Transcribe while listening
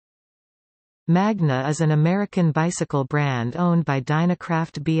Magna is an American bicycle brand owned by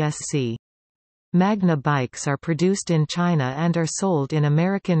Dynacraft BSC. Magna bikes are produced in China and are sold in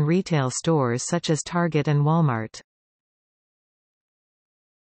American retail stores such as Target and Walmart.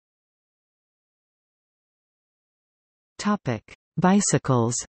 Topic: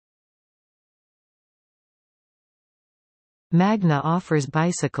 Bicycles. Magna offers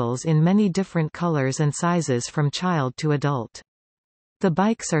bicycles in many different colors and sizes from child to adult. The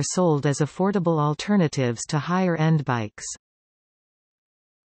bikes are sold as affordable alternatives to higher-end bikes.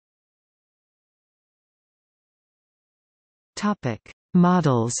 Topic: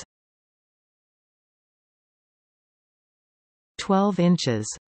 Models. 12 inches.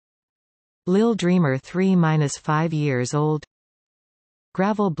 Lil Dreamer 3-5 years old.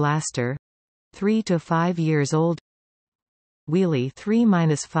 Gravel Blaster 3 to 5 years old. Wheelie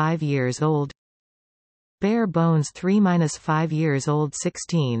 3-5 years old. Bare Bones 3-5 years old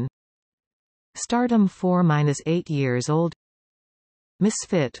 16. Stardom 4-8 years old.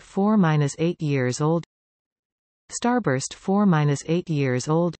 Misfit 4-8 years old. Starburst 4-8 years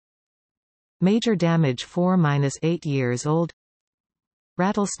old. Major Damage 4-8 years old.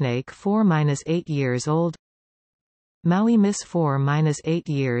 Rattlesnake 4-8 years old. Maui Miss 4-8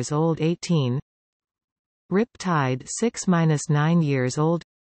 years old 18. Riptide 6-9 years old.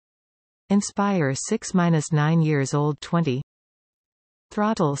 Inspire 6-9 years old 20.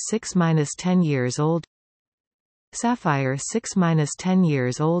 Throttle 6-10 years old. Sapphire 6-10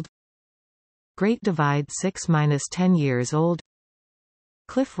 years old. Great Divide 6-10 years old.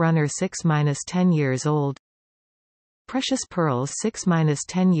 Cliff Runner 6-10 years old. Precious Pearls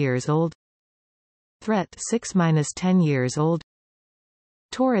 6-10 years old. Threat 6-10 years old.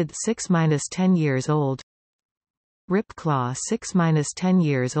 Torrid 6-10 years old. Ripclaw 6-10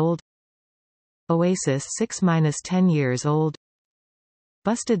 years old. Oasis 6-10 years old.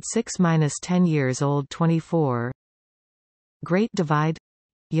 Busted 6-10 years old 24. Great Divide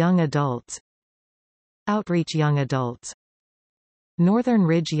Young Adults. Outreach Young Adults. Northern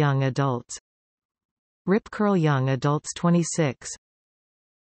Ridge Young Adults. Rip Curl Young Adults 26.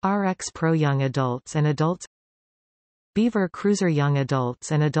 RX Pro Young Adults and Adults. Beaver Cruiser Young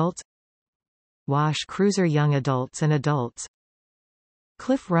Adults and Adults. Wash Cruiser Young Adults and Adults.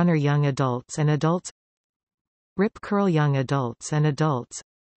 Cliff Runner Young Adults and Adults. Rip Curl Young Adults and Adults.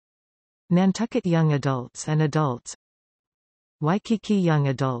 Nantucket Young Adults and Adults. Waikiki Young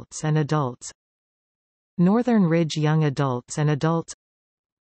Adults and Adults. Northern Ridge Young Adults and Adults.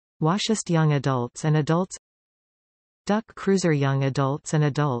 Washist Young Adults and Adults. Duck Cruiser Young Adults and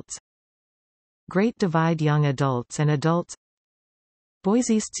Adults. Great Divide Young Adults and Adults.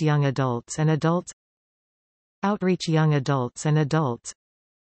 Boise's Young Adults and Adults. Outreach Young Adults and Adults.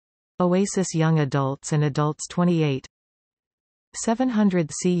 Oasis Young Adults and Adults 28.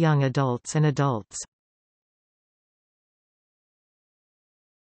 700C Young Adults and Adults.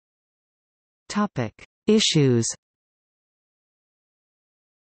 Topic: Issues.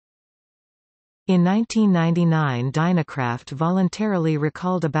 In 1999, Dynacraft voluntarily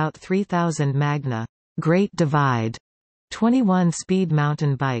recalled about 3,000 Magna Great Divide 21-speed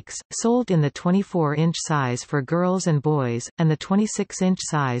mountain bikes, sold in the 24-inch size for girls and boys, and the 26-inch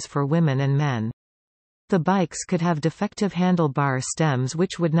size for women and men. The bikes could have defective handlebar stems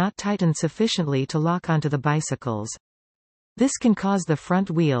which would not tighten sufficiently to lock onto the bicycles. This can cause the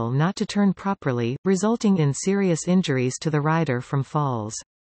front wheel not to turn properly, resulting in serious injuries to the rider from falls.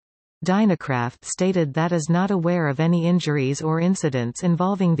 Dynacraft stated that is not aware of any injuries or incidents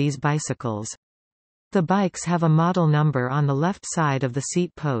involving these bicycles. The bikes have a model number on the left side of the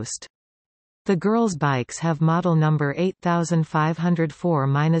seat post. The girls' bikes have model number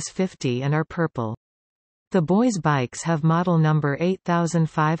 8504-50 and are purple. The boys' bikes have model number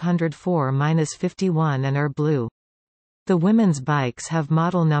 8504-51 and are blue. The women's bikes have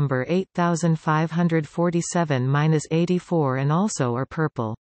model number 8547-84 and also are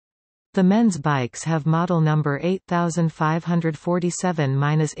purple. The men's bikes have model number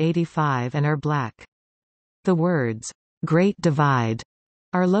 8547-85 and are black. The words, Great Divide,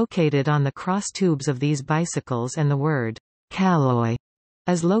 are located on the cross tubes of these bicycles and the word, Calloy,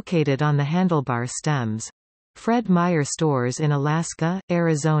 is located on the handlebar stems. Fred Meyer stores in Alaska,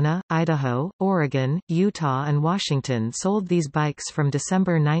 Arizona, Idaho, Oregon, Utah and Washington sold these bikes from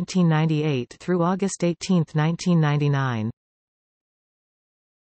December 1998 through August 18, 1999.